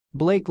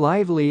Blake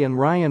Lively and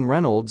Ryan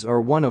Reynolds are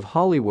one of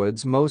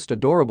Hollywood's most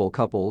adorable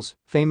couples,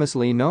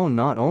 famously known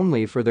not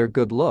only for their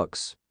good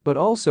looks, but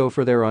also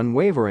for their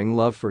unwavering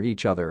love for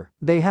each other.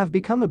 They have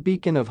become a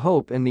beacon of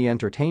hope in the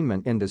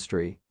entertainment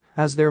industry,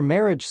 as their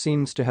marriage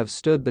seems to have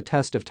stood the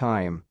test of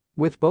time,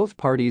 with both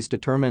parties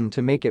determined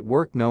to make it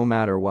work no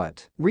matter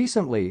what.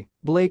 Recently,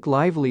 Blake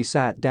Lively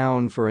sat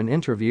down for an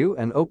interview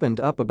and opened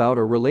up about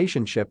her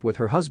relationship with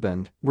her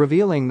husband,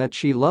 revealing that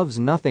she loves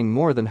nothing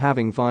more than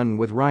having fun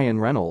with Ryan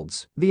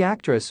Reynolds. The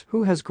actress,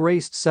 who has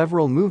graced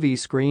several movie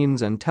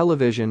screens and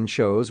television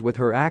shows with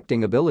her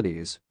acting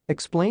abilities,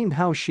 explained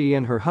how she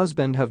and her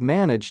husband have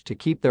managed to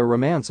keep their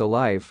romance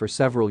alive for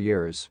several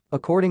years.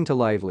 According to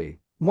Lively,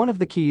 one of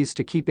the keys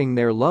to keeping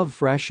their love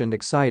fresh and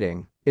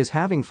exciting is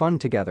having fun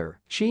together.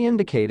 She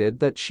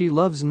indicated that she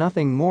loves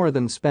nothing more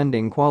than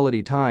spending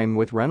quality time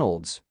with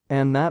Reynolds,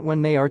 and that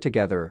when they are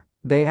together,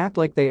 they act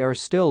like they are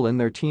still in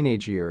their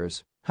teenage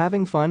years,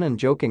 having fun and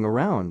joking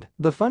around.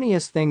 The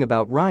funniest thing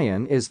about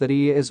Ryan is that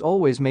he is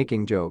always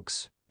making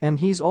jokes,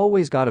 and he's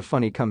always got a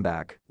funny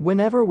comeback.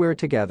 Whenever we're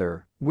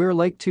together, we're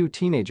like two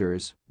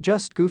teenagers,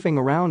 just goofing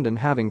around and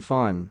having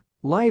fun,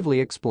 Lively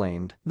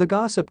explained. The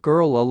Gossip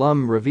Girl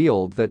alum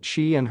revealed that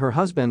she and her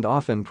husband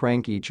often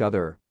prank each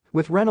other,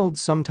 with Reynolds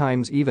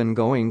sometimes even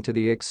going to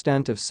the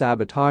extent of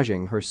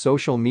sabotaging her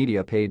social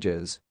media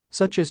pages,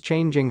 such as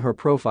changing her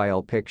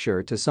profile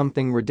picture to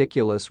something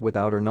ridiculous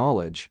without her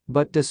knowledge.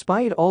 But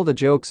despite all the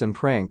jokes and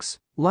pranks,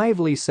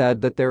 Lively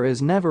said that there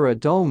is never a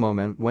dull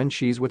moment when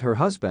she's with her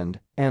husband,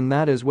 and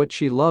that is what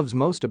she loves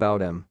most about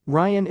him.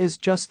 Ryan is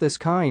just this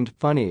kind,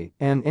 funny,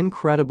 and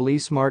incredibly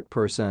smart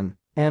person,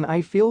 and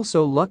I feel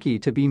so lucky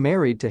to be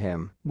married to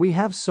him. We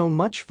have so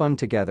much fun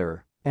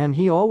together, and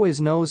he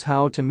always knows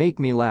how to make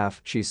me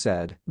laugh, she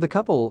said. The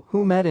couple,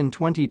 who met in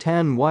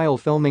 2010 while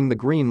filming The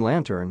Green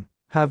Lantern,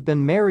 have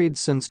been married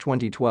since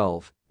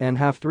 2012 and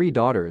have 3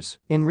 daughters.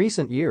 In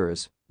recent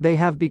years, they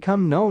have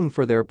become known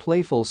for their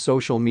playful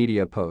social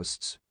media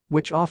posts,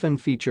 which often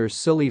feature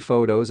silly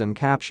photos and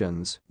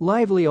captions.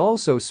 Lively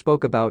also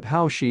spoke about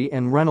how she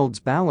and Reynolds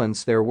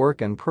balance their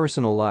work and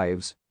personal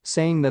lives,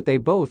 saying that they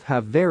both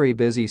have very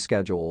busy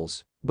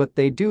schedules, but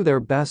they do their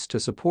best to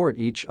support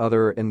each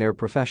other in their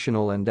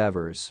professional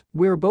endeavors.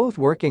 We're both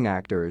working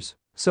actors,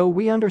 so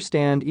we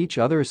understand each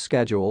other's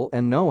schedule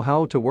and know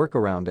how to work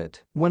around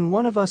it. When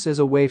one of us is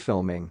away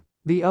filming,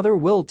 the other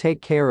will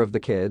take care of the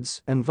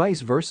kids, and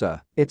vice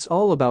versa. It's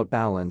all about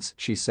balance,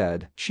 she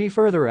said. She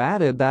further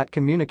added that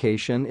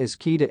communication is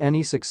key to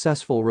any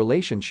successful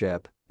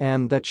relationship,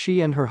 and that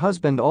she and her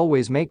husband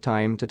always make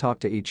time to talk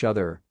to each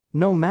other,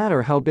 no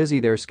matter how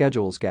busy their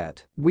schedules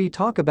get. We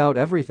talk about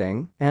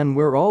everything, and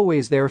we're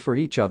always there for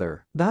each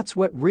other. That's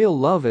what real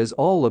love is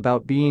all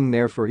about, being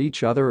there for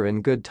each other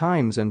in good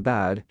times and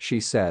bad, she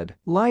said.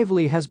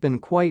 Lively has been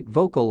quite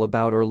vocal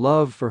about her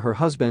love for her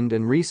husband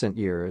in recent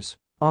years,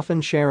 often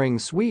sharing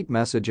sweet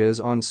messages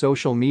on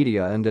social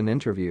media and in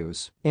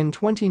interviews. In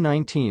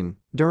 2019,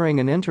 during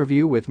an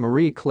interview with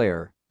Marie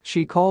Claire,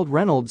 she called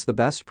Reynolds the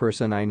best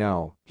person I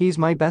know. He's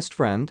my best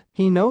friend,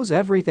 he knows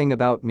everything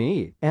about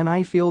me, and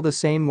I feel the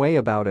same way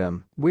about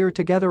him. We're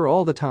together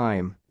all the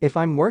time. If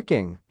I'm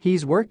working,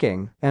 he's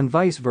working, and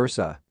vice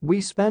versa. We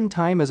spend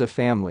time as a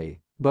family,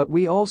 but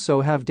we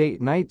also have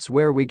date nights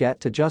where we get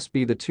to just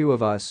be the two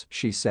of us,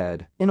 she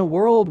said. In a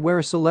world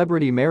where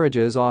celebrity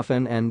marriages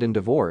often end in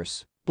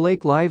divorce,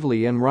 Blake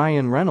Lively and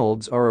Ryan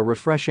Reynolds are a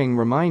refreshing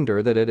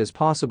reminder that it is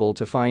possible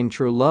to find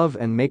true love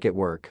and make it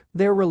work.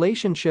 Their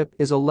relationship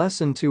is a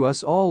lesson to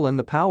us all in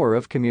the power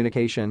of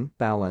communication,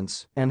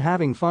 balance, and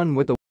having fun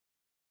with the